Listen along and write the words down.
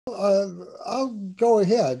I'll go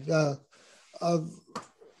ahead. Uh,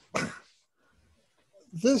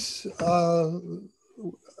 this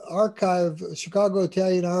archive, Chicago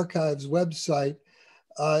Italian Archives website,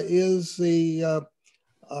 is the uh,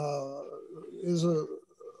 is a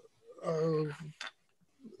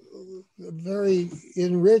very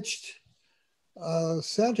enriched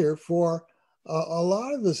center for a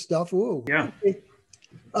lot of the stuff. Ooh. Yeah.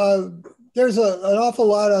 Uh, there's an awful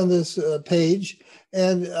lot on this page,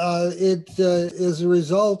 and it is a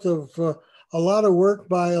result of a lot of work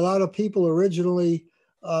by a lot of people. Originally,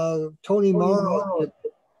 Tony Morrow did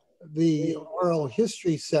the oral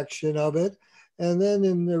history section of it, and then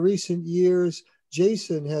in the recent years,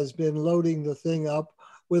 Jason has been loading the thing up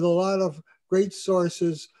with a lot of great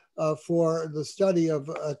sources for the study of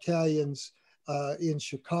Italians in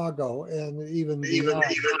Chicago and even beyond.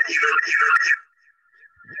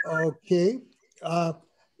 Okay. Uh,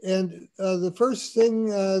 and the first thing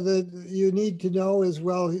that you need to know is,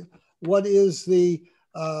 well, what is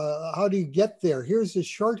how do you get there? Here's a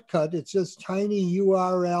shortcut. It's just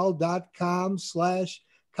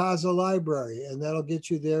tinyurl.com/Casa Library, and that'll get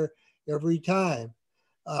you there every time.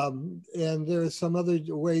 And there are some other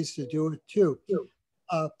ways to do it too.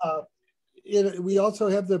 We also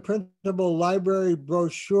have the printable library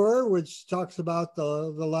brochure, which talks about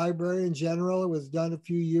the library in general. It was done a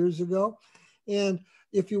few years ago. And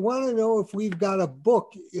if you want to know if we've got a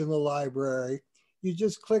book in the library, you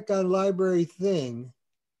just click on Library Thing.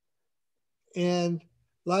 And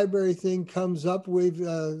Library Thing comes up.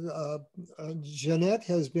 Jeanette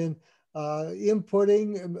has been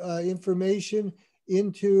inputting information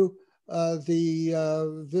into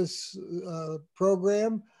this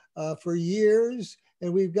program for years,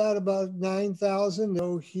 and we've got about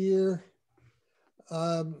 9,000 here,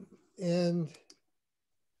 and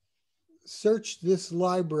search this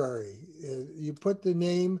library. You put the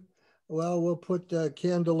name, well, we'll put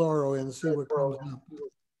Candeloro in and see what comes up.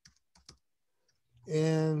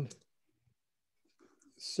 And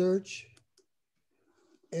search,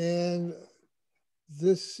 and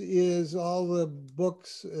this is all the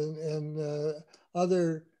books and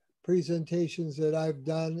other presentations that I've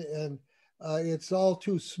done, and it's all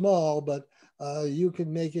too small, but you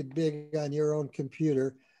can make it big on your own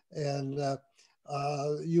computer, and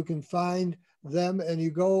you can find them, and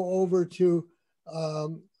you go over to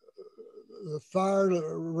the far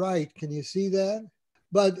right. Can you see that?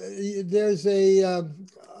 But there's a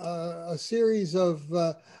series of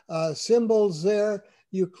symbols there.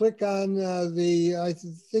 You click on I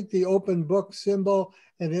think the open book symbol,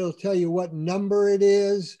 and it'll tell you what number it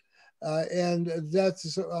is. And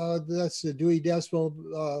that's the Dewey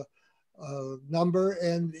Decimal number,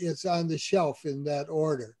 and it's on the shelf in that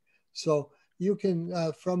order. So you can,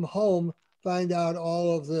 from home, find out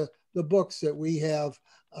all of the books that we have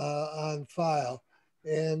on file.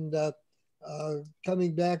 And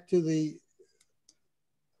coming back to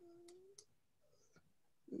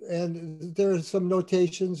and there are some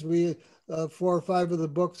notations. 4 or 5 of the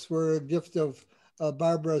books were a gift of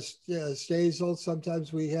Barbara Stasel.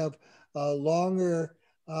 Sometimes we have longer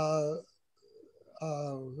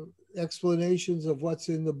explanations of what's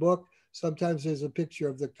in the book. Sometimes there's a picture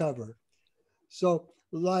of the cover. So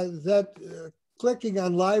clicking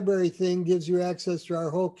on Library Thing gives you access to our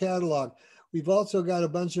whole catalog. We've also got a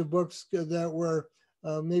bunch of books that were,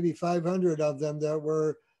 maybe 500 of them, that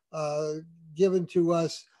were given to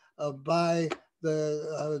us by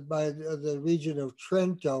the region of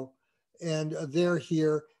Trento, and they're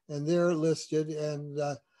here and they're listed, and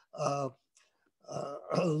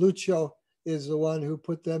Lucio is the one who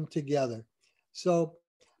put them together. So,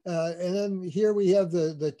 and then here we have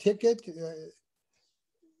the ticket.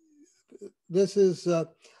 This is a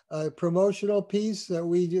promotional piece that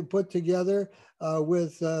we put together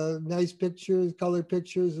with nice pictures, color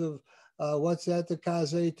pictures of what's at the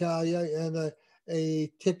Casa Italia, and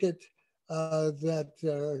a ticket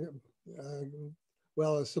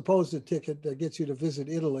well, a supposed ticket that gets you to visit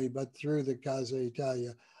Italy, but through the Casa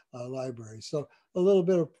Italia library. So a little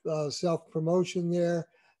bit of self-promotion there,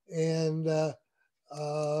 and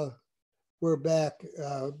we're back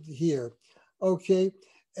here. Okay,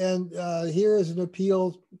 and here is an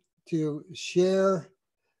appeal to share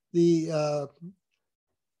the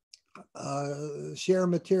share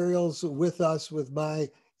materials with us with my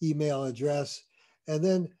email address. And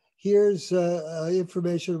then here's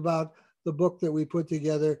information about the book that we put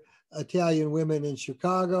together, Italian Women in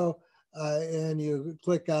Chicago. And you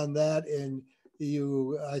click on that, and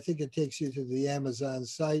I think it takes you to the Amazon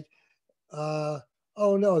site. Oh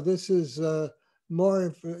no, this is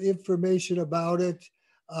more information about it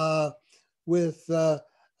with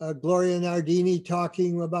Gloria Nardini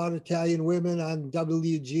talking about Italian women on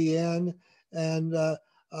WGN, and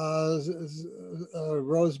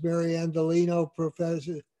Rosemary Andolino,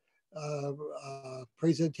 professor,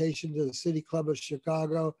 presentation to the City Club of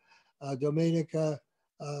Chicago, Dominica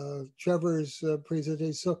Trevor's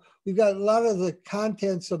presentation. So we've got a lot of the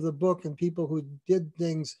contents of the book and people who did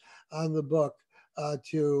things on the book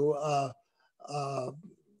to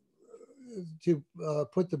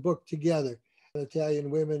put the book together. Italian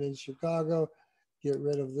women in Chicago, get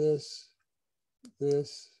rid of this,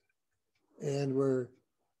 and we're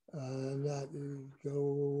not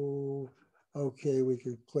go, okay, we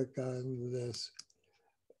could click on this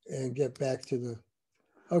and get back to the,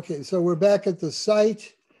 okay, so we're back at the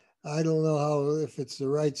site. I don't know how, if it's the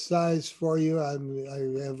right size for you. I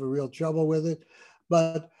have a real trouble with it,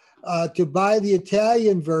 but to buy the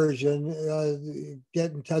Italian version,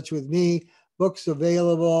 get in touch with me. Books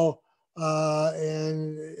available,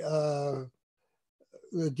 and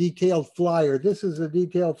the detailed flyer. This is a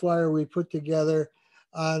detailed flyer we put together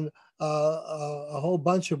on a whole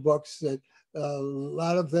bunch of books that a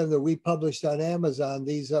lot of them that we published on Amazon,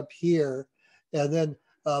 these up here. And then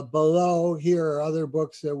below here are other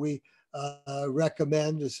books that we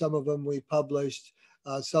recommend. Some of them we published.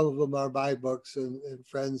 Some of them are my books and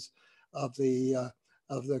friends of the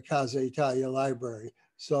Casa Italia library.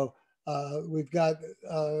 So we've got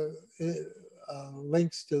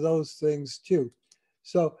links to those things too.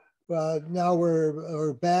 So now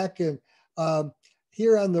we're back, and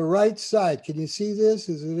here on the right side, can you see this?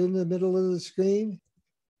 Is it in the middle of the screen?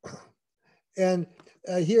 And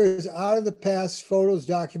here is out of the past, photos,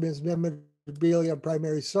 documents, memorabilia,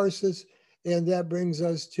 primary sources. And that brings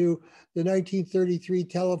us to the 1933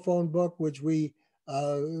 telephone book, which we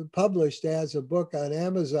published as a book on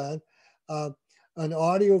Amazon. An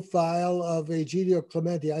audio file of Egidio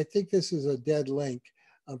Clementi. I think this is a dead link,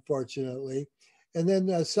 unfortunately. And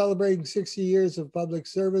then celebrating 60 years of public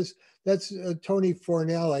service. That's Tony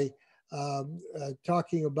Fornelli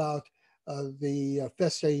talking about the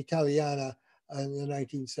Festa Italiana in the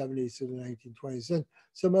 1970s to the 1920s. And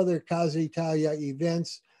some other Casa Italia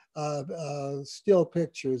events, still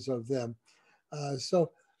pictures of them.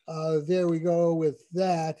 So there we go with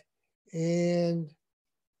that. And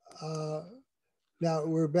now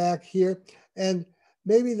we're back here. And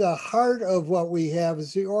maybe the heart of what we have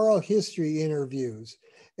is the oral history interviews.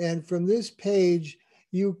 And from this page,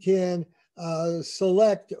 you can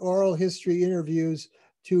select oral history interviews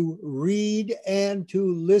to read and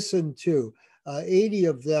to listen to. 80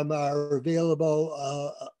 of them are available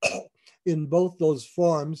in both those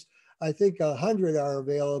forms. I think 100 are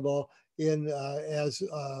available in as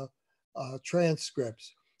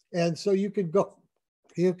transcripts. And so you could go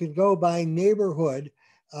by neighborhood,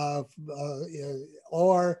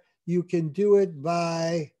 or you can do it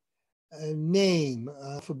by name,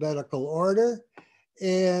 alphabetical order.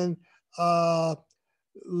 And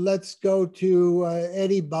let's go to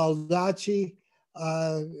Eddie Baldacci,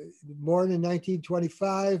 born in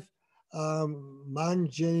 1925.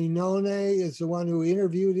 Manginone is the one who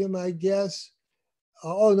interviewed him, I guess.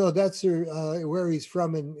 Oh no, that's where he's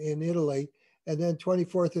from in Italy. And then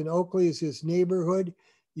 24th and Oakley is his neighborhood.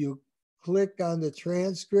 You click on the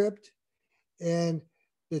transcript and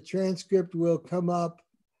the transcript will come up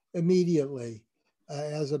immediately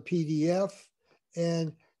as a PDF.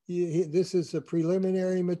 And this is a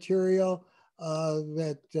preliminary material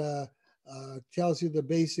that tells you the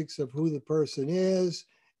basics of who the person is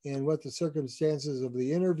and what the circumstances of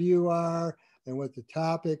the interview are and what the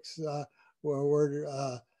topics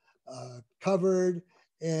were covered.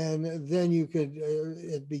 And then you could,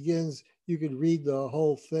 it begins, you could read the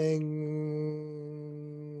whole thing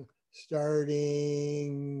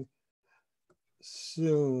starting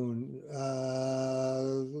soon. A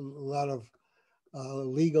lot of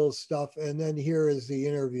legal stuff. And then here is the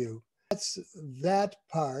interview. That's that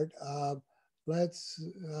part. Let's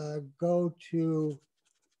go to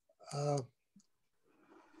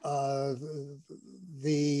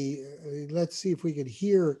let's see if we could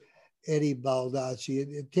hear Eddie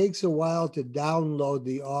Baldacci. It takes a while to download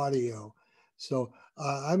the audio. So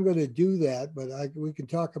I'm going to do that, but we can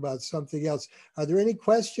talk about something else. Are there any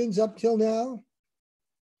questions up till now?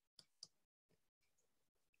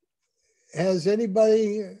 Has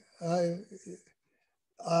anybody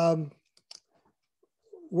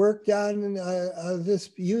worked on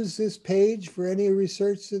used this page for any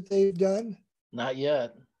research that they've done? Not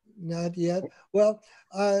yet. Not yet. Well,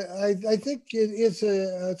 I think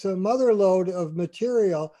it's a mother lode of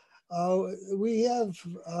material. We have,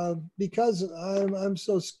 because I'm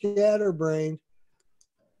so scatterbrained,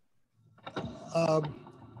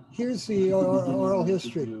 Here's the oral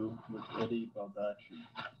history. With Eddie Baldacci.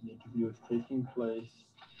 The interview is taking place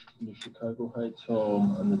in the Chicago Heights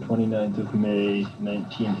home on the 29th of May,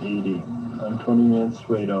 1980. I'm Tony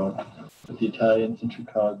Mansueto with the Italians in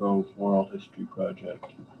Chicago Oral History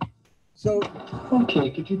Project. So,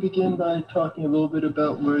 okay, could you begin by talking a little bit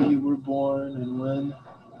about where you were born and when?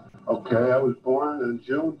 Okay, I was born on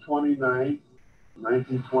June 29th,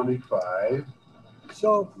 1925.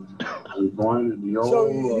 So I was born in the old so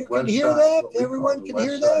you can hear side, that? Everyone can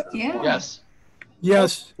hear that? Yeah. Yes.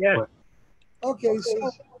 Yes. Yeah. Okay,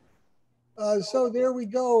 so there we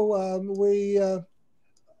go.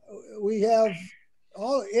 We have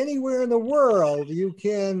anywhere in the world you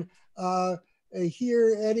can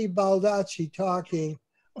hear Eddie Baldacci talking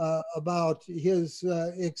about his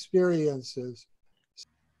experiences.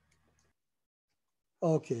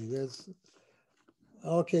 Okay,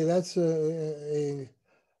 that's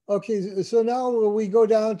okay. So now we go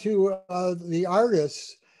down to the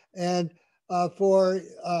artists, and for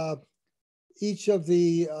each of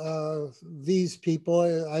these people,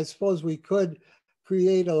 I suppose we could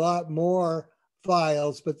create a lot more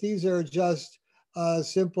files, but these are just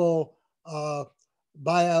simple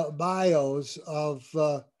bios of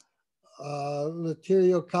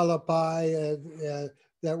Laterio Calapai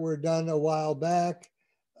that were done a while back.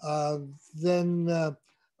 Then the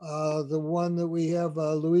one that we have,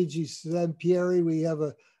 Luigi Sampieri, we have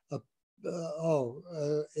a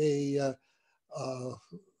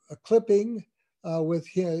clipping with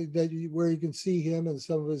him where you can see him and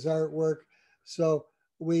some of his artwork. So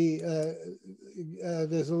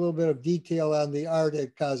there's a little bit of detail on the art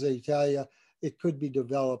at Casa Italia. It could be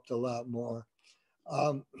developed a lot more.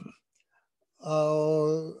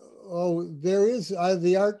 There is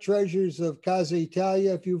the Art Treasures of Casa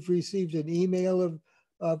Italia. If you've received an email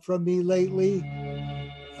from me lately,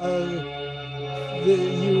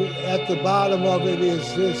 at the bottom of it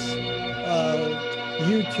is this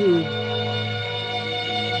YouTube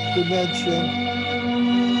dimension.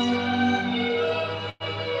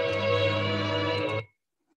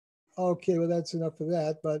 Okay, well, that's enough of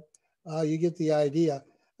that, but you get the idea.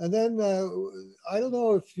 And then I don't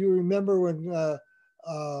know if you remember when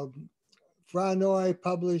Fra Noi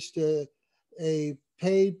published a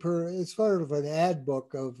paid per, it's sort of an ad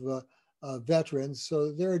book of veterans.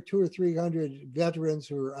 So there are 200 or 300 veterans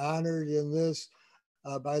who are honored in this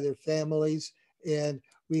by their families. And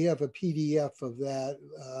we have a PDF of that.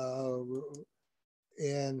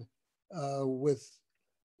 And with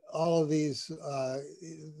all of this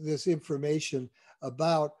information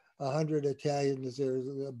about 100 Italians, there's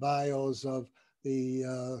the bios of the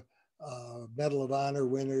Medal of Honor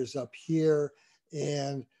winners up here,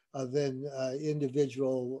 and then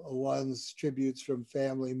individual ones, tributes from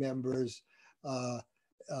family members.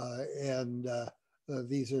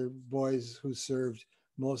 These are boys who served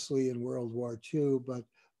mostly in World War II, but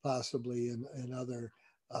possibly in other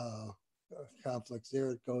conflicts. There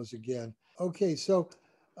it goes again. Okay, so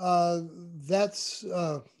that's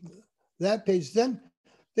that page. Then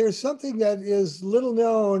there's something that is little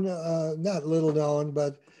known, not little known,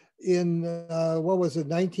 but in, what was it,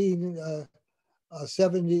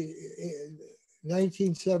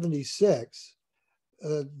 1976,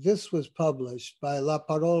 this was published by La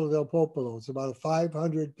Parola del Popolo. It's about a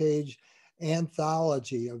 500-page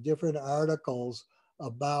anthology of different articles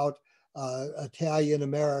about Italian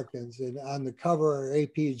Americans. And on the cover are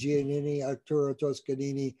A.P. Giannini, Arturo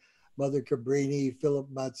Toscanini, Mother Cabrini, Philip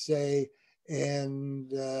Mazzei, and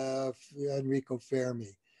Enrico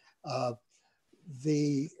Fermi.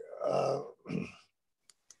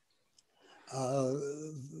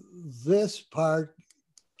 This part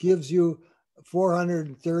gives you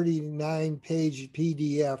 439-page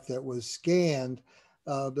PDF that was scanned,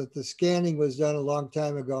 but the scanning was done a long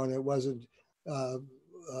time ago and it wasn't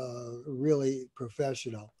really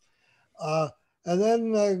professional. And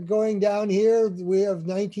then going down here, we have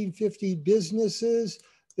 1950 businesses.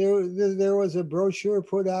 There was a brochure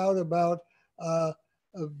put out about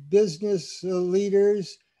business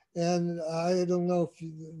leaders, and I don't know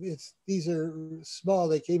if these are small.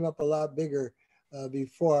 They came up a lot bigger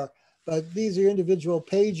before, but these are individual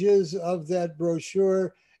pages of that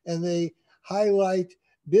brochure, and they highlight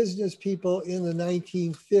business people in the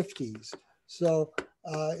 1950s. So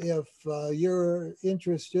if you're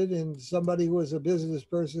interested in somebody who was a business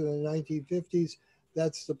person in the 1950s,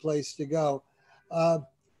 that's the place to go.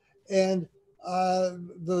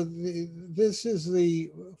 This is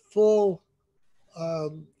the full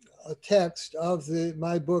text of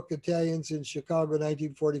my book, Italians in Chicago,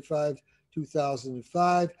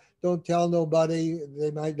 1945-2005. Don't tell nobody,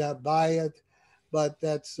 they might not buy it, but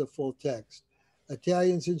that's the full text.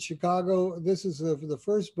 Italians in Chicago. This is the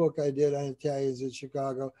first book I did on Italians in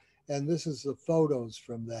Chicago, and this is the photos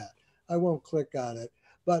from that. I won't click on it,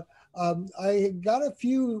 but I got a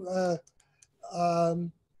few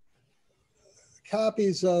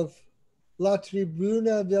copies of La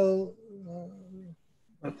Tribuna del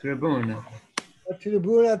La Tribuna. La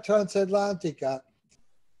Tribuna Transatlantica.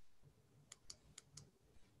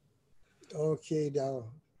 Okay, now.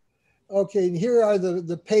 Okay, and here are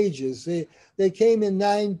the pages. They came in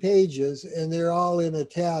 9 pages, and they're all in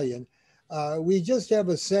Italian. We just have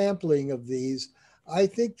a sampling of these. I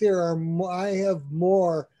think there are I have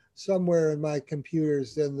more somewhere in my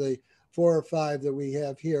computers than the 4 or 5 that we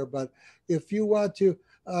have here. But if you want to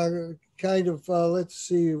kind of, let's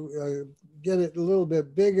see, get it a little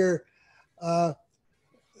bit bigger,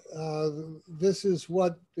 this is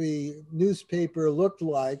what the newspaper looked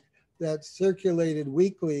like that circulated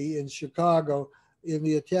weekly in Chicago in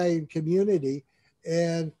the Italian community.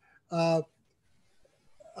 And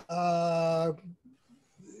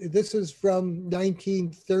this is from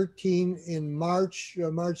 1913 in March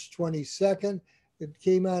 22nd. It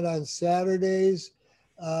came out on Saturdays.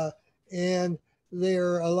 And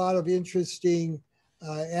there are a lot of interesting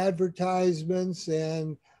advertisements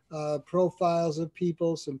and profiles of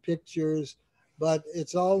people, some pictures, but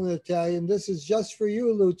it's all in Italian. This is just for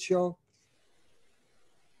you, Lucio.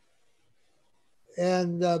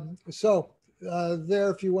 And so there,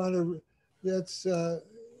 if you want to, that's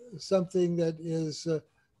something that is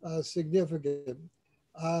significant.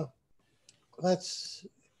 Let's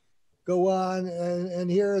go on, and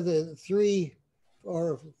here are the 3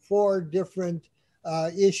 or 4 different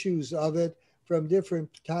issues of it from different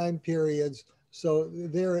time periods. So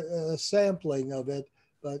they're a sampling of it,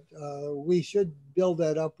 but we should build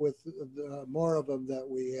that up with more of them that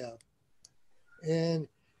we have. And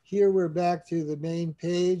here we're back to the main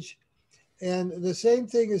page. And the same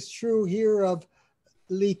thing is true here of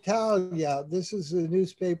L'Italia. This is a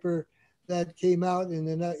newspaper that came out in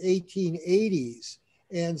the 1880s.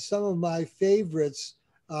 And some of my favorites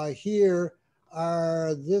here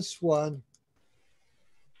are this one.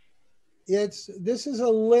 This is a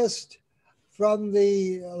list from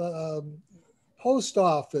the post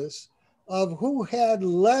office of who had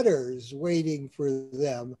letters waiting for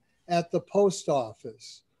them at the post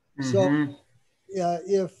office. So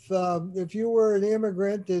if you were an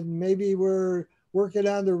immigrant and maybe were working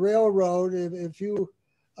on the railroad, if you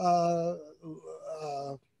I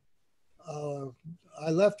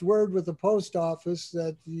left word with the post office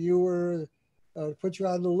that you were put you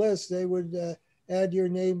on the list, they would add your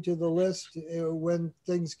name to the list when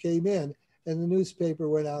things came in, and the newspaper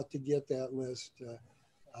went out to get that list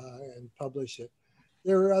and publish it.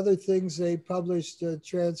 There were other things they published,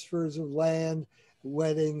 transfers of land,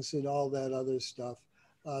 weddings, and all that other stuff.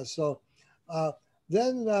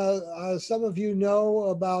 Then some of you know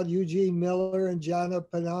about Eugene Miller and Jana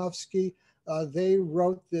Panofsky. They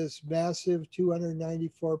wrote this massive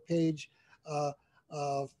 294-page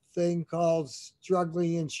thing called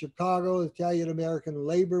Struggling in Chicago, Italian-American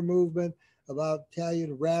Labor Movement, about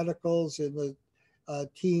Italian radicals in the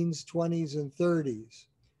teens, 20s, and 30s.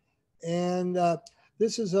 And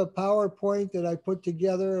this is a PowerPoint that I put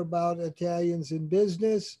together about Italians in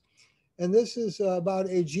business. And this is about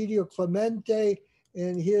Egidio Clemente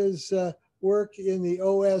and his work in the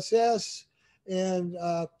OSS. And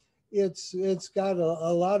it's got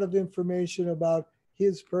a lot of information about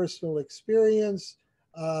his personal experience.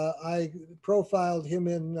 I profiled him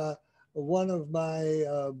in one of my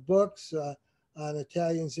books on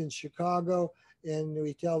Italians in Chicago, and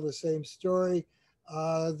we tell the same story.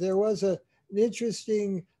 There was an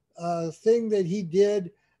interesting thing that he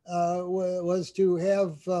did was to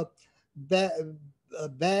have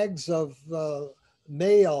bags of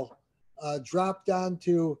mail dropped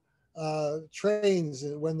onto trains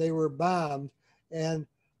when they were bombed, and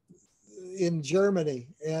in Germany,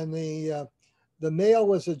 and the mail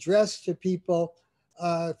was addressed to people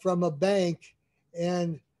from a bank,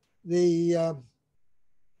 and the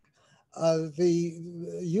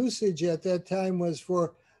usage at that time was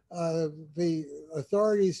for the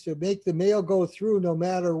authorities to make the mail go through no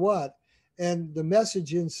matter what. And the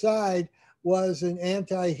message inside was an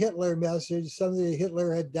anti-Hitler message, something that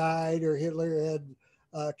Hitler had died or Hitler had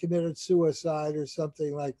committed suicide or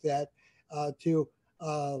something like that to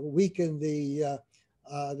weaken the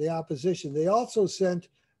opposition. They also sent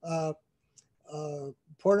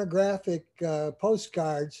pornographic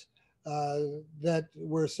postcards that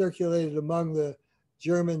were circulated among the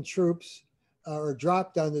German troops or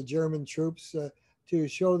dropped on the German troops to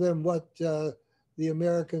show them what the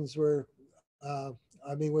Americans were,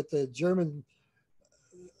 what the German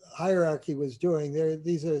hierarchy was doing.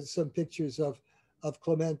 These are some pictures of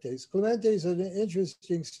Clemente's. Clemente's an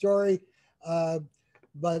interesting story,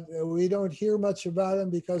 but we don't hear much about him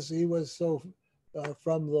because he was so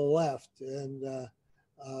from the left.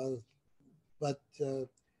 But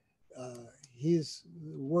he's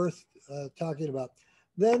worth talking about.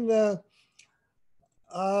 Then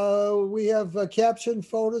we have caption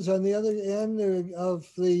photos on the other end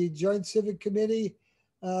of the Joint Civic Committee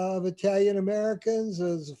of Italian Americans.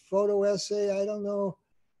 There's a photo essay. I don't know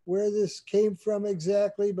where this came from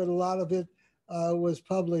exactly, but a lot of it was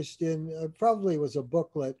published in, probably was a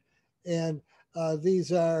booklet. And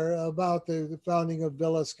these are about the founding of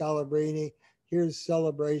Villa Scalabrini. Here's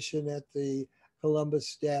celebration at the Columbus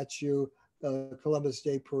statue, Columbus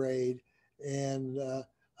Day Parade, and a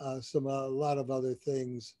lot of other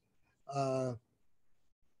things.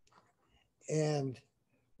 And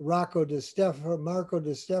Marco Di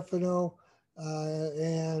Stefano,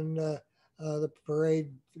 and the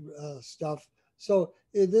parade stuff. So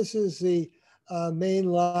this is the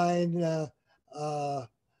mainline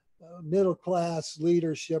middle class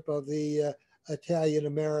leadership of the Italian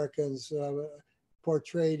Americans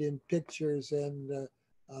portrayed in pictures and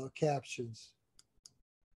captions.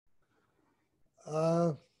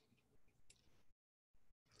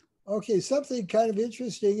 Okay, something kind of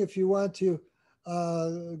interesting if you want to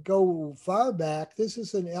go far back. This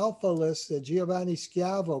is an alpha list that Giovanni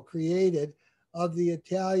Schiavo created of the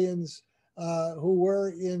Italians who were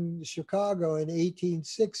in Chicago in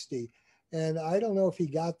 1860. And I don't know if he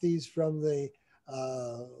got these from the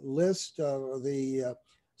list or the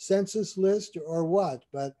census list or what,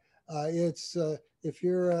 but it's, if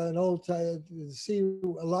you're an old time, see,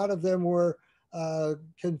 a lot of them were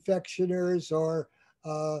confectioners or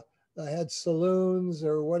had saloons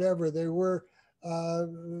or whatever. They were,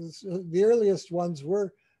 the earliest ones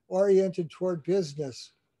were oriented toward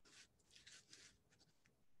business.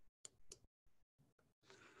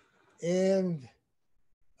 And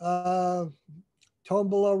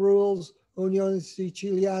tombola rules, Unione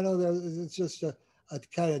Siciliano, it's just a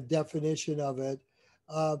kind of definition of it.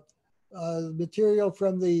 Material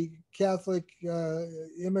from the Catholic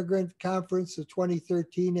Immigrant Conference of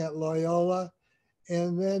 2013 at Loyola.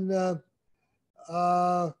 And then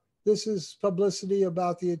this is publicity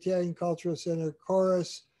about the Italian Cultural Center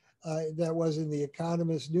chorus that was in the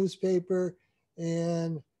Economist newspaper.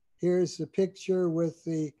 And here's the picture with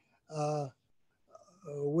the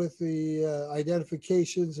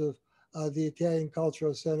identifications of the Italian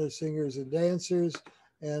Cultural Center singers and dancers.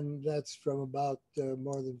 And that's from about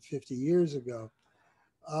more than 50 years ago.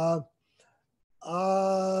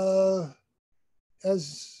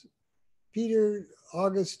 As Peter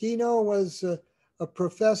Augustino was a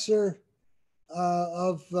professor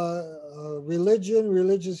of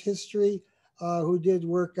religious history, who did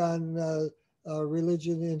work on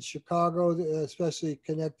religion in Chicago, especially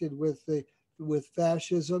connected with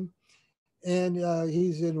fascism. And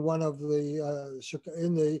he's in one of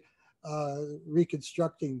the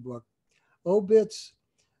Reconstructing book. Obits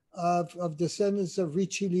of descendants of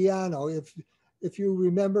Riccioliano. If you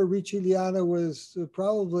remember, Riccioliano was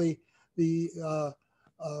probably the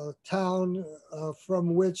town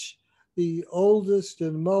from which the oldest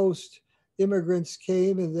and most immigrants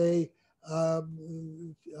came, and they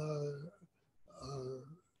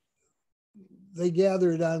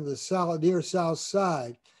gathered on the near south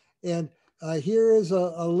side. And here is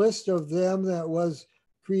a list of them that was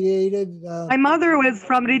created. My mother was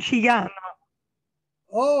from Riccioliano.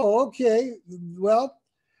 Oh, okay. Well,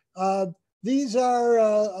 these are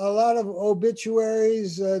a lot of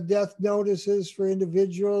obituaries, death notices for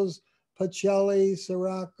individuals: Pacelli,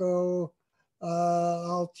 Sirocco,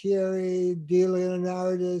 Altieri, De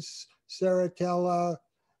Leonardis, Saratella,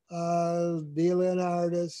 De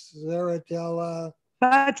Leonardis, Saratella.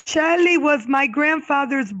 Pacelli was my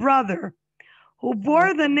grandfather's brother, who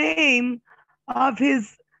bore the name of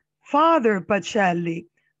his father, Pacelli,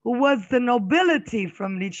 who was the nobility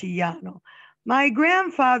from Riccioliano. My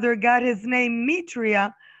grandfather got his name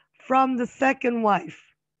Mitria from the second wife.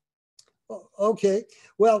 Okay,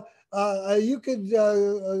 well, you could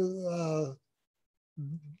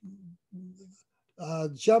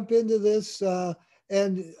jump into this,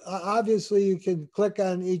 and obviously you can click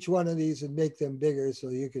on each one of these and make them bigger so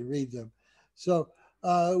you can read them. So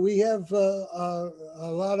we have a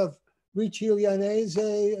lot of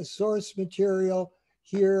Ricciolianese source material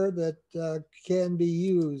here that can be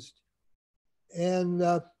used. And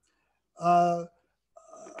Anna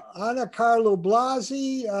Carlo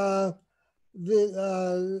Blasi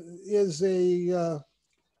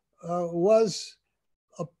was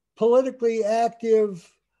a politically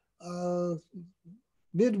active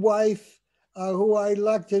midwife who I'd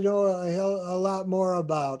like to know a lot more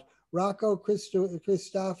about. Rocco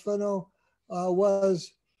Cristofano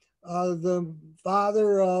was the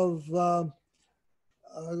father of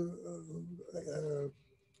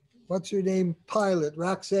what's her name, Pilot,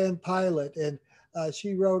 Roxanne Pilot, and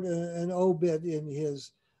she wrote an obit in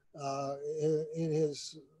his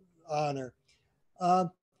honor.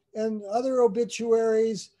 And other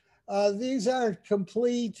obituaries, these aren't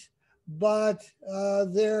complete, but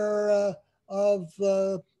they're of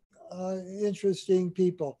interesting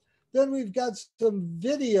people. Then we've got some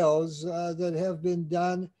videos that have been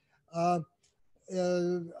done.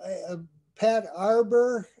 Pat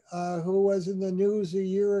Arbor, who was in the news a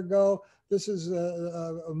year ago. This is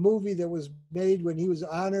a movie that was made when he was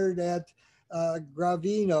honored at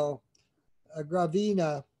Gravina.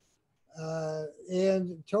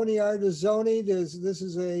 And Tony Artazzoni, this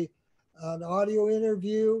is an audio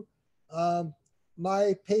interview.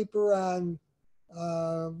 My paper on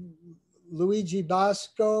Luigi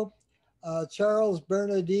Bosco, Charles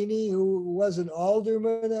Bernardini, who was an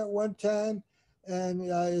alderman at one time and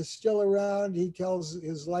is still around. He tells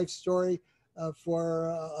his life story for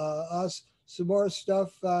us. Some more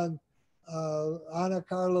stuff on Anna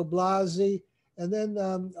Carlo Blasi. And then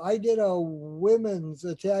I did a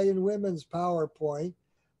Italian women's PowerPoint,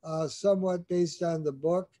 somewhat based on the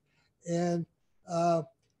book. And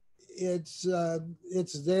it's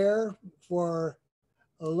there for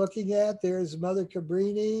looking at. There's Mother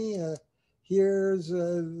Cabrini. Here's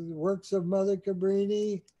works of Mother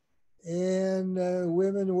Cabrini and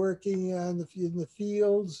women working in the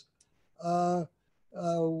fields.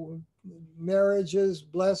 Marriages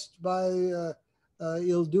blessed by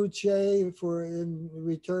Il Duce in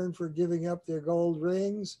return for giving up their gold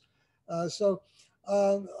rings. So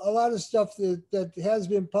a lot of stuff that has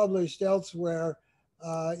been published elsewhere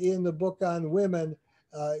in the book on women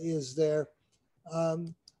is there.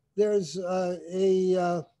 There's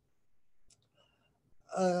a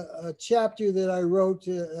chapter that I wrote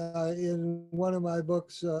in one of my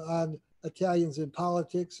books on Italians in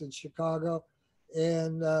politics in Chicago.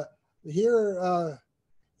 And here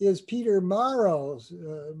is Peter Mara's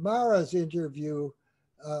interview.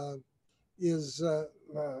 Is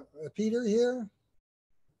Peter here?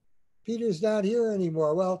 Peter's not here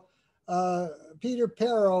anymore. Well, Peter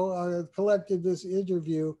Pero collected this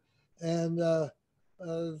interview, and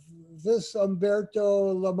this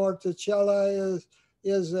Umberto Lamorticella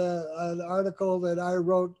is an article that I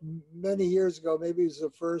wrote many years ago. Maybe it was the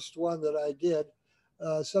first one that I did,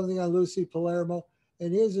 something on Lucy Palermo.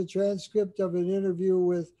 And here's a transcript of an interview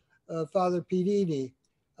with Father Pedini,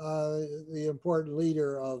 the important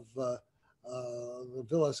leader of the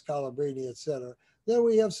Villa Scalabrini, etc. Then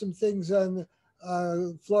we have some things on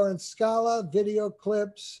Florence Scala, video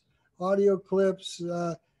clips, audio clips,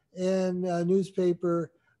 and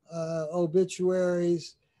newspaper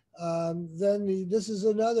obituaries. Then this is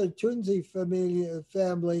another Tunzi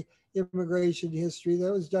family immigration history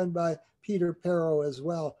that was done by Peter Pero as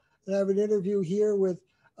well. And I have an interview here with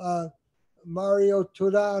Mario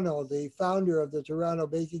Turano, the founder of the Turano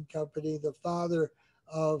Baking Company, the father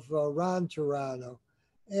of Ron Turano.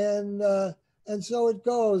 And so it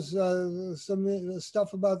goes. Some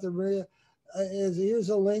stuff about the Maria. Here's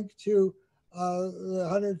a link to the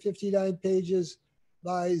 159 pages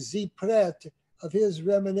by Zipret of his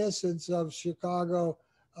reminiscence of Chicago,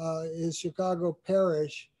 his Chicago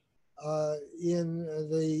parish in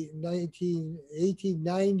the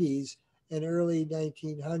 1890s and early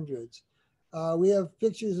 1900s. We have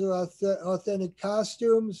pictures of authentic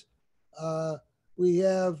costumes. We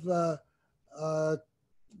have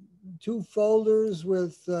two folders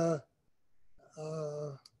with, I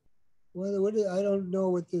don't know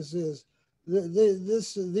what this is.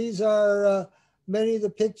 These are many of the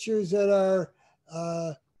pictures that are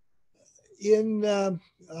in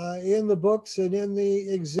the books and in the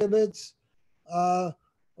exhibits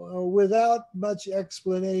without much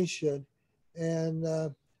explanation, and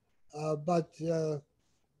but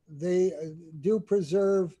they do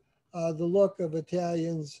preserve the look of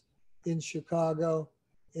Italians in Chicago,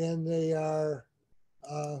 and they are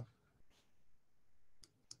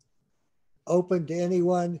open to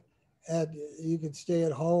anyone, and you can stay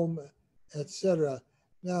at home, etc.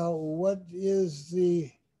 Now, what is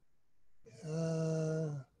the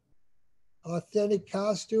authentic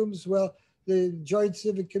costumes? Well, the Joint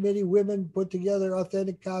Civic Committee women put together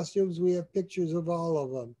authentic costumes. We have pictures of all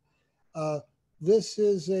of them. This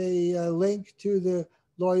is a link to the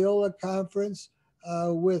Loyola Conference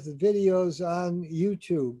with videos on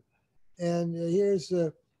YouTube. And here's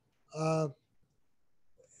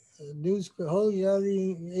News Holy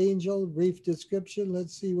Guardian Angel, brief description.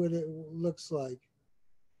 Let's see what it looks like.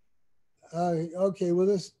 Okay, well,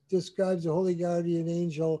 this describes the Holy Guardian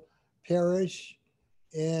Angel parish,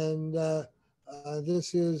 and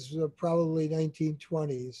this is probably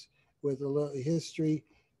 1920s with a little history,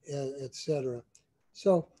 etc.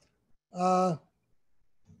 So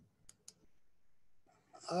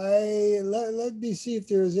let me see if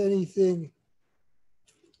there's anything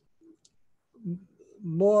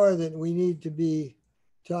more that we need to be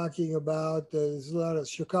talking about. There's a lot of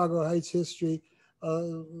Chicago Heights history,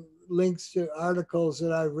 links to articles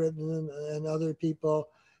that I've written and other people,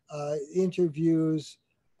 interviews,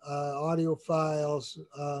 audio files.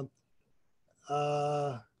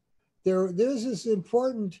 There's this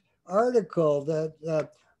important article that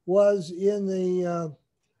was in the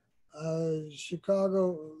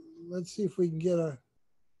Chicago. Let's see if we can get a,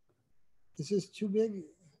 is this too big?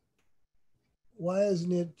 Why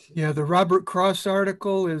isn't it? Yeah, the Robert Cross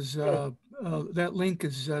article is, that link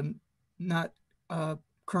is not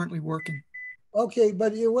currently working. Okay,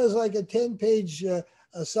 but it was like a 10-page a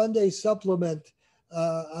Sunday supplement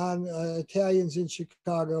on Italians in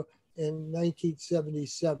Chicago in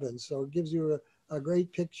 1977. So it gives you a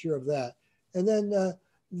great picture of that. And then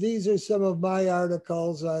these are some of my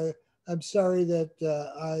articles. I'm sorry that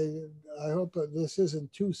I hope that this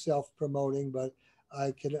isn't too self-promoting, but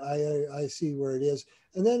I see where it is.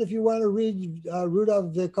 And then if you want to read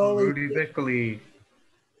Rudolph Viccoli. Rudy Viccoli.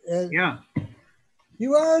 Yeah.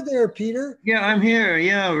 You are there, Peter. Yeah, I'm here.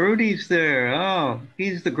 Yeah, Rudy's there. Oh,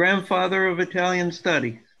 he's the grandfather of Italian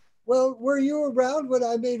studies. Well, were you around when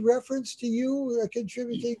I made reference to you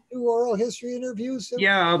contributing to oral history interviews?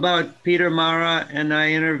 Yeah, about Peter Mara, and I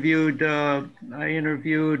interviewed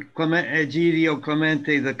Egidio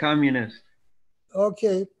Clemente, the communist.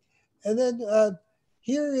 Okay, and then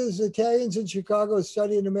here is Italians in Chicago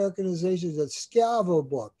Studying Americanization, a Scavo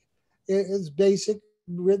book. It's basic,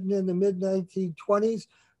 written in the mid-1920s,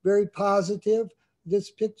 very positive. This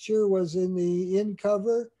picture was in the in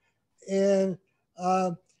cover, and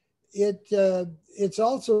it's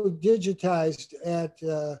also digitized at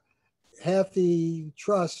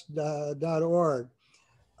halfthetrust.org.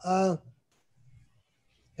 And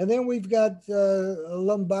then we've got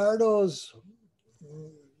Lombardo's,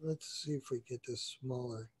 let's see if we get this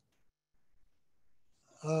smaller.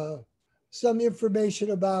 Some information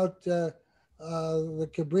about the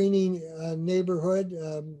Cabrini neighborhood,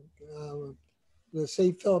 the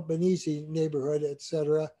St. Philip Benizi neighborhood,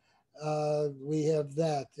 etc. We have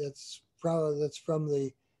that. That's from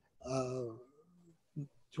the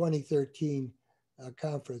 2013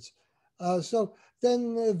 conference. So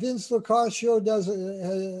then Vince Locascio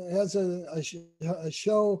has a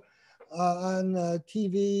show on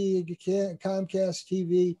TV, Comcast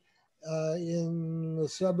TV in the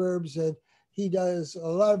suburbs, and he does a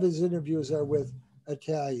lot of his interviews are with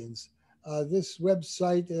Italians. This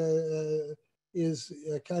website is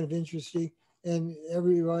kind of interesting, and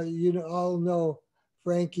everyone, all know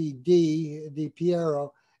Frankie Di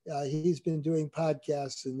Piero. He's been doing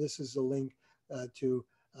podcasts, and this is a link to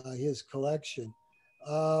his collection.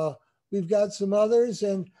 We've got some others,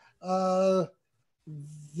 and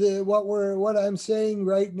what I'm saying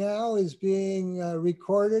right now is being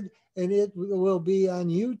recorded, and it will be on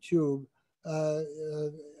YouTube,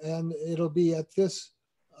 and it'll be at this.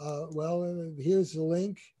 Here's the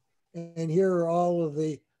link, and here are all of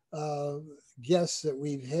the guests that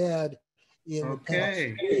we've had in the past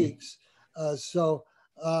weeks. So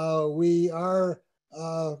we are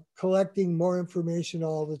collecting more information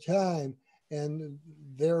all the time, and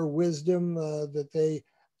their wisdom that they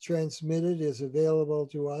transmitted is available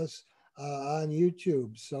to us on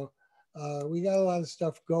YouTube. So we got a lot of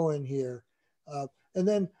stuff going here. And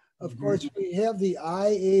then, of course, we have the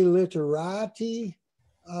IA Literati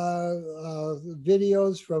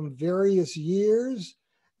videos from various years.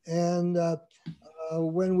 And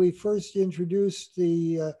when we first introduced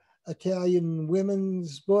the Italian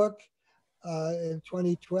women's book in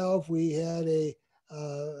 2012, we had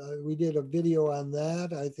we did a video on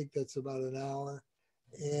that. I think that's about an hour.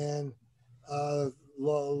 And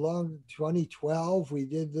long 2012, we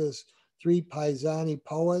did this 3 Paesani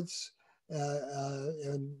poets,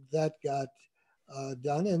 and that got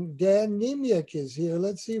done. And Dan Nemiak is here.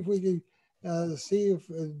 Let's see if we can see if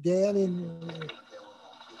Dan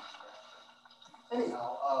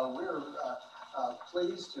Anyhow, we're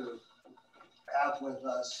pleased to have with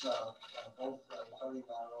us both Tony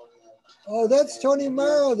Morrow and... Oh, that's Tony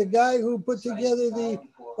Morrow, the guy who put together the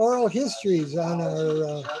oral histories on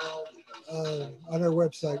our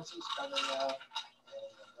website.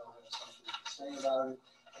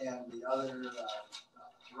 And the other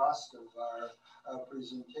thrust of our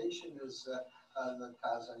presentation is the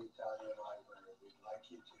Casa Italia Library. We'd like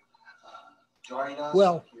you to join us.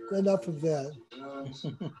 Well, enough of that.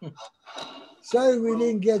 Sorry we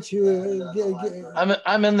didn't get you.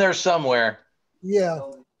 I'm in there somewhere. Yeah.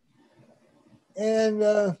 And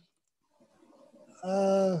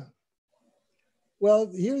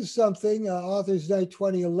well, here's something, Authors Night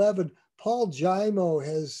 2011. Paul Gimo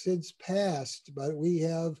has since passed, but we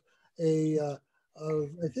have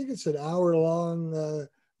I think it's an hour-long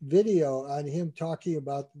video on him talking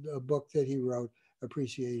about a book that he wrote,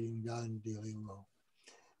 Appreciating Don DeLillo.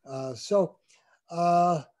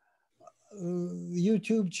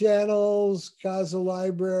 YouTube channels, Casa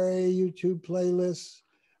Library, YouTube playlists.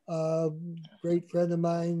 Great friend of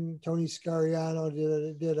mine, Tony Scariano,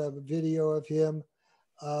 did a video of him.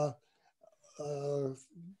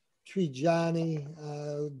 Trigiani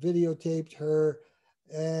videotaped her,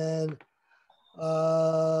 and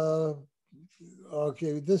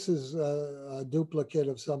okay, this is a duplicate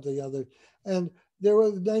of something other. And there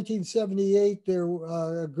was 1978.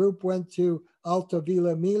 A group went to Alta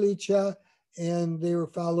Villa Milica, and they were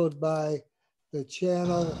followed by the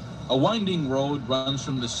channel. A winding road runs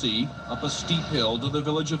from the sea up a steep hill to the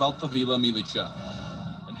village of Alta Villa Milica.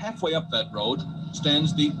 And halfway up that road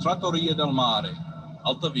stands the Trattoria del Mare,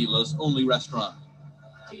 Alta Villa's only restaurant.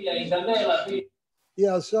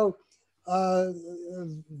 Yeah, so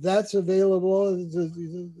that's available.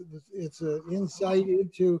 It's an insight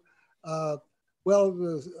into,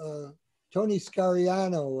 Tony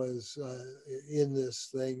Scariano was in this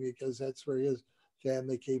thing because that's where his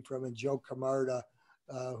family came from, and Joe Camarda,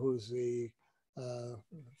 who's the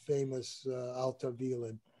famous Alta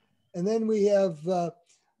Villan. And then we have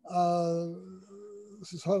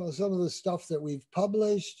some of the stuff that we've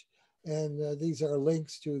published, and these are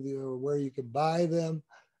links to where you can buy them.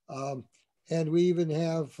 And we even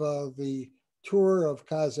have the tour of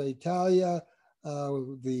Casa Italia,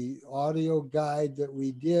 the audio guide that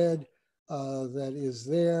we did that is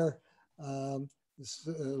there. This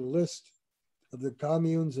list of the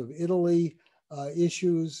communes of Italy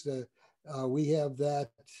issues. We have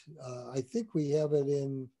that. I think we have it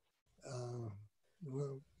in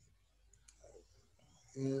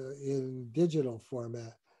digital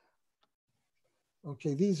format.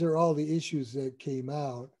 Okay, these are all the issues that came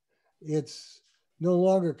out. It's no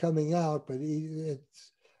longer coming out, but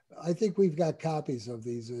I think we've got copies of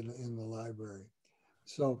these in the library.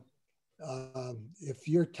 So if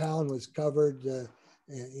your town was covered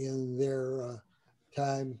in their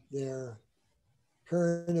time, their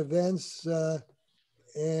current events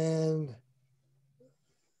and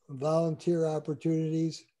volunteer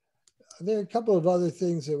opportunities. There are a couple of other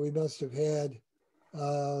things that we must have had.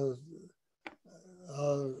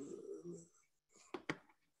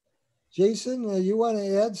 Jason, you want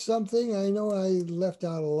to add something? I know I left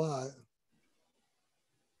out a lot.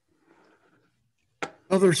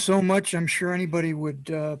 Well, there's so much. I'm sure anybody would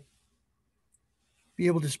be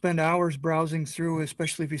able to spend hours browsing through,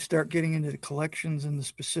 especially if you start getting into the collections and the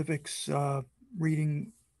specifics,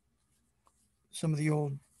 reading some of the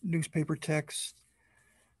old newspaper texts,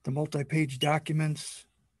 the multi-page documents,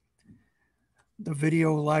 the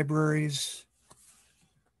video libraries.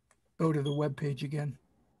 Go to the webpage again.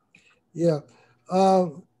 Yeah.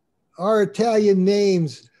 Our Italian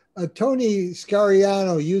names. Tony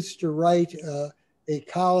Scariano used to write a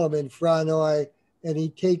column in Fra Noi, and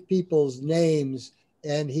he'd take people's names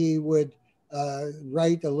and he would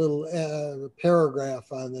write a little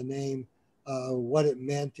paragraph on the name, what it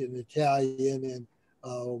meant in Italian and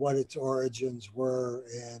what its origins were.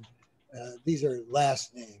 And these are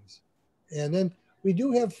last names. And then we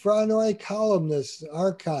do have Fra Noi columnists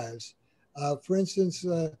archives. For instance,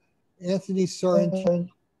 Anthony Sorrentino.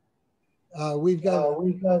 We've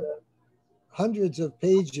got hundreds of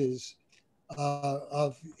pages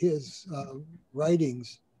of his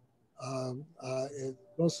writings,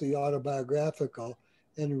 mostly autobiographical.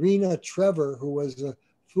 And Rena Trevor, who was a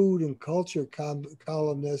food and culture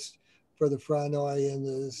columnist for the Fra Noi in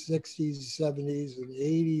the 60s, 70s, and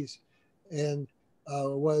 80s, and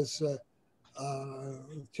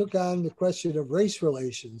took on the question of race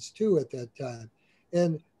relations too at that time.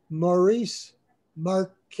 And Maurice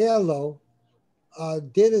Marcello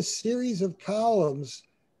did a series of columns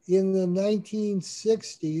in the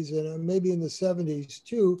 1960s and maybe in the 70s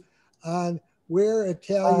too on where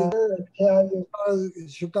Chicago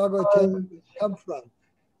Italians come from.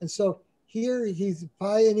 And so here he's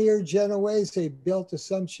pioneered Genoese, built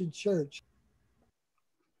Assumption Church.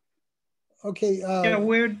 Okay. Yeah,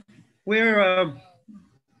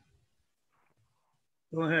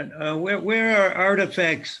 Go ahead. Where are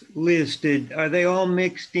artifacts listed? Are they all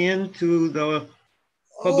mixed into the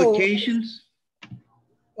publications?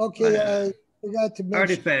 Okay, I forgot to mention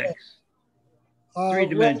artifacts. Well,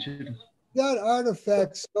 Three-dimensional. not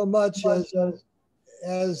artifacts so much as it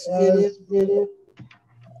is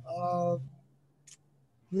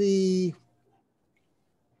the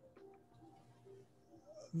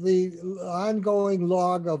ongoing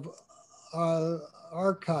log of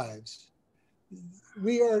archives.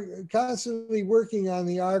 We are constantly working on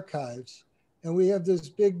the archives, and we have this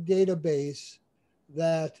big database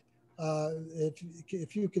that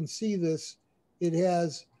if you can see this, it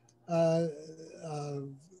has the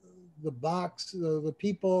box, the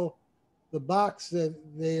people, the box that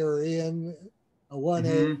they are in,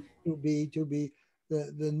 1A, 2B, 2B,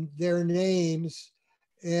 their names,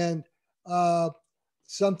 and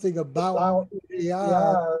something about who they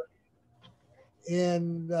are.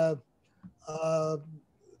 And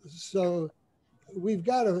so we've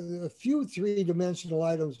got a few three-dimensional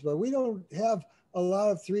items, but we don't have a lot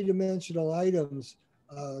of three-dimensional items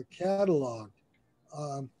cataloged.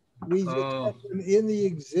 We just have them in the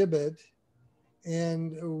exhibit,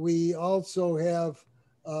 and we also have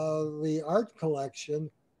the art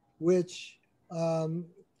collection, which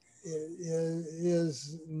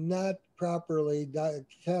is not properly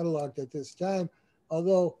cataloged at this time,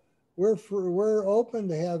 although we're open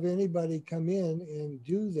to have anybody come in and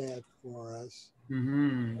do that for us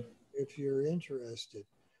if you're interested.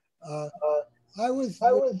 I was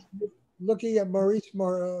looking at Maurice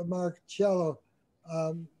Marcello.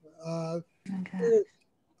 Here's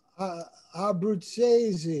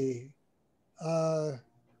Abruzzese, and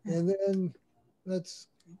then that's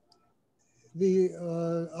the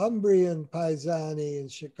Umbrian Paesani in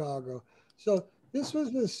Chicago. So this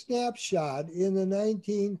was a snapshot in the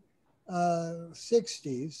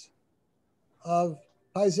 1960s of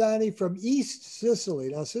Paesani from East Sicily.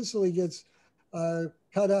 Now Sicily gets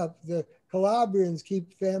cut up. The Calabrians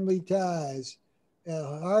keep family ties.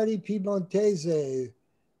 Hardy Piedmontese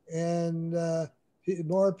and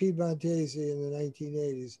more Piedmontese in the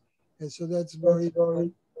 1980s. And so that's Maurice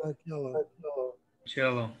Marcello.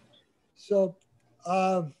 So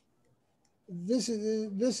this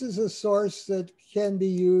is a source that can be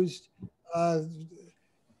used.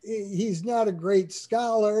 He's not a great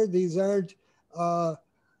scholar. These aren't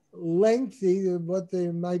lengthy, but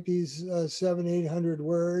they might be 700-800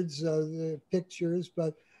 words, the pictures,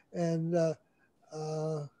 but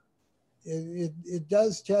it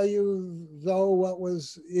does tell you, though, what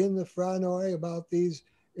was in the Franoi about these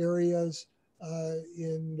areas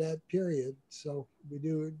in that period. So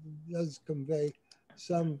it does convey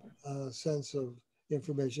some sense of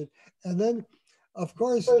information. And then, of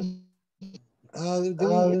course,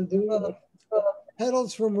 the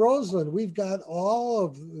petals from Roseland, we've got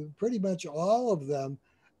pretty much all of them.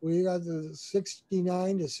 We got the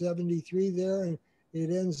 69 to 73 there, and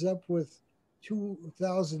it ends up with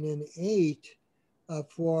 2008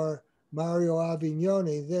 for Mario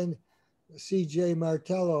Avignoni. Then C.J.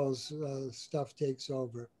 Martello's stuff takes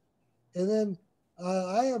over. And then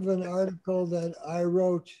I have an article that I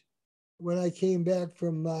wrote when I came back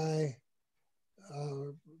from my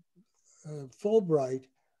Fulbright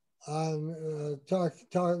on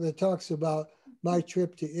that talks about my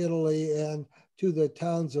trip to Italy and to the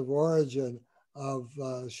towns of origin of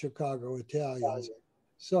Chicago Italians.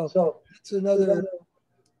 So that's another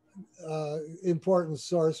important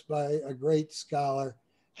source by a great scholar.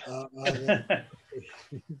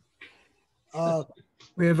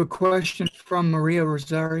 We have a question from Maria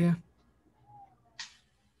Rosaria.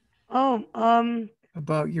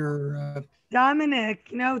 About your Dominic,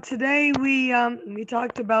 today we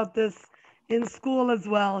talked about this in school as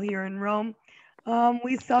well here in Rome.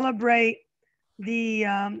 We celebrate the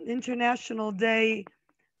International Day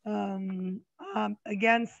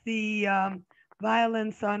against the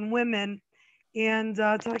violence on women, and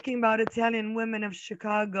talking about Italian women of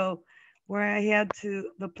Chicago, where I had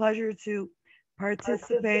the pleasure to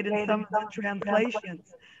participate in some of the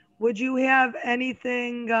translations. Would you have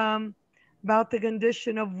anything about the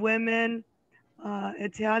condition of women,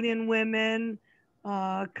 Italian women,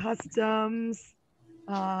 customs,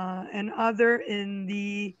 and other in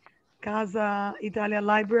the Casa Italia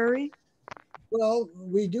library? Well,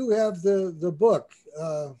 we do have the book,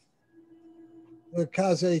 the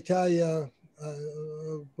Casa Italia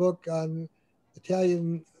book on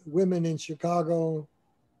Italian women in Chicago,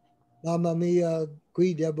 Mamma Mia,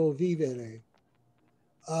 Qui Devo Vivere.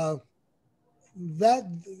 That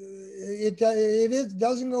it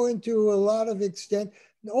doesn't go into a lot of extent.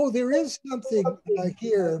 Oh, there is something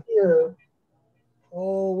here.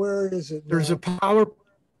 Oh, where is it now? There's a PowerPoint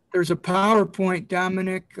There's a PowerPoint,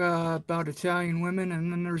 Dominic, about Italian women,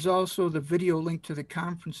 and then there's also the video link to the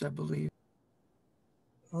conference, I believe.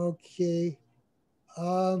 Okay.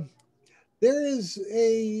 There is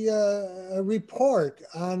a report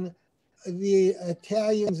on the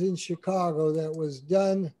Italians in Chicago that was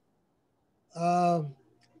done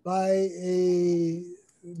by a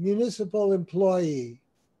municipal employee.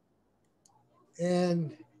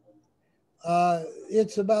 And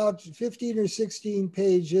it's about 15 or 16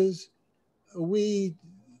 pages.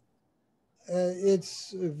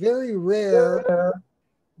 It's very rare,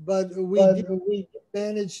 but we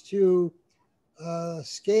managed to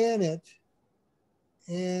scan it,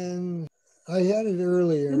 and I had it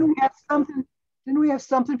earlier. Didn't we have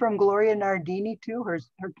something from Gloria Nardini too? Her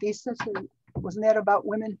thesis, wasn't that about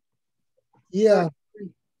women? Yeah.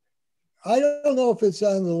 I don't know if it's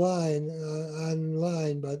on the line,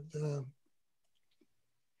 online, but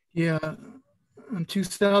yeah,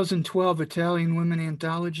 2012 Italian Women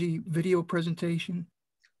Anthology video presentation.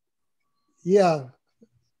 Yeah,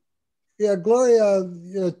 Gloria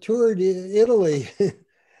toured Italy,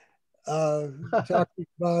 talking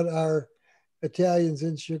about our Italians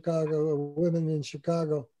in Chicago, women in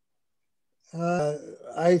Chicago.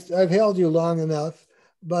 I've held you long enough,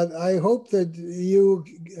 but I hope that you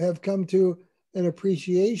have come to an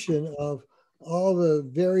appreciation of all the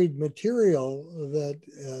varied material that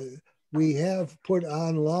we have put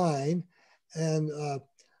online. And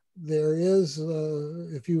there is,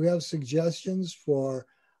 if you have suggestions for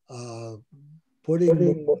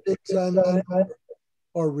putting things on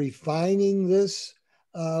or refining this,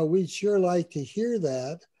 we'd sure like to hear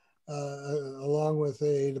that, along with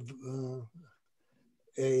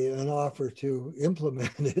an offer to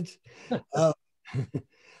implement it.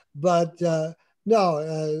 But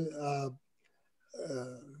no,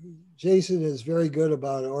 Jason is very good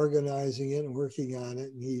about organizing it and working on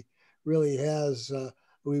it, and he really has.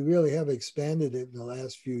 We really have expanded it in the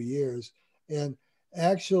last few years, and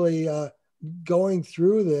actually going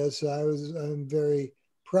through this, I'm very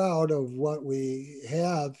proud of what we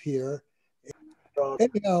have here.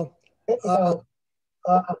 Anyhow,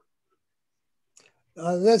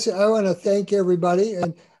 that's. I want to thank everybody,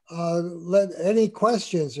 and let any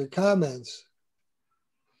questions or comments.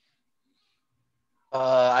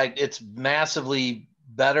 It's massively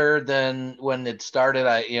better than when it started.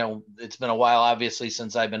 It's been a while, obviously,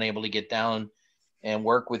 since I've been able to get down and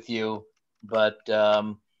work with you. But,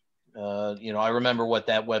 I remember what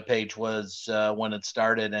that webpage was when it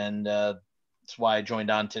started. And that's why I joined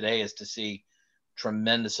on today, is to see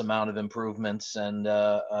tremendous amount of improvements and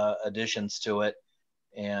additions to it.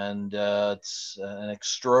 And it's an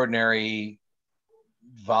extraordinary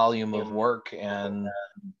volume of work, and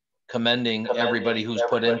commending everybody who's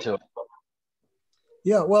put into it.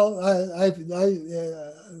 Yeah, well,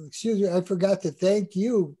 excuse me, I forgot to thank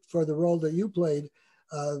you for the role that you played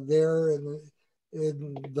there in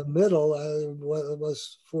the middle. It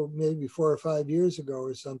was for maybe 4 or 5 years ago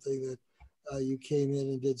or something that you came in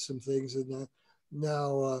and did some things, and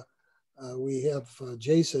now we have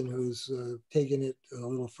Jason who's taken it a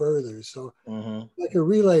little further. So like a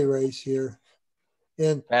relay race here,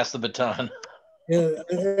 and pass the baton.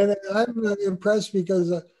 And I'm impressed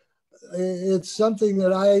because it's something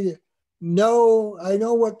that I know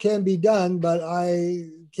what can be done, but I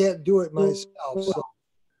can't do it myself. So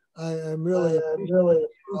I'm really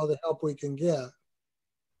all the help we can get.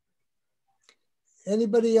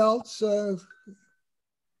 Anybody else?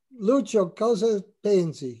 Lucio, cosa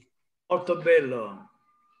pensi? Molto bello.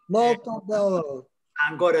 Molto bello.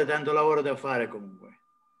 Ancora tanto lavoro da fare comunque.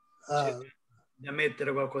 C'è da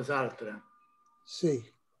mettere qualcos'altro. Sì.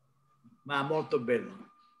 Ma molto bello.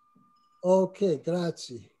 Okay,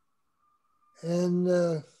 grazie. And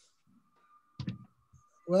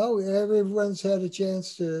well, everyone's had a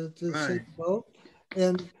chance to say hello.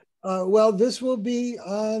 And well, this will be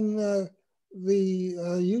on the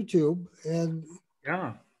YouTube, and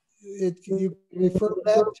you refer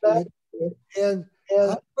back to it. And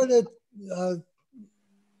I'm going to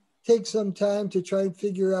take some time to try and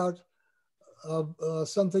figure out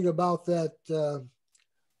something about that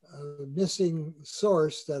missing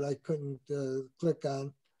source that I couldn't click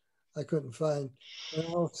on. I couldn't find. And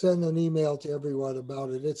I'll send an email to everyone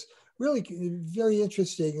about it. It's really very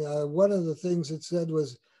interesting. One of the things it said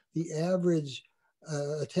was the average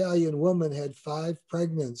Italian woman had 5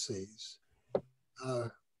 pregnancies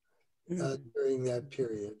during that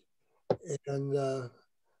period. And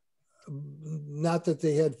not that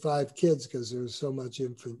they had 5 kids because there was so much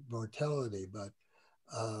infant mortality, but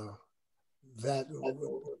that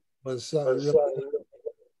was really,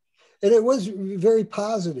 and it was very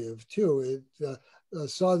positive too.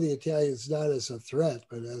 saw the Italians not as a threat,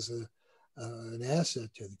 but as an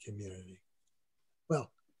asset to the community.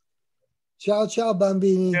 Well, ciao, ciao,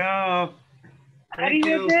 bambini. Ciao. Thank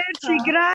you. Arrivederci, grazie.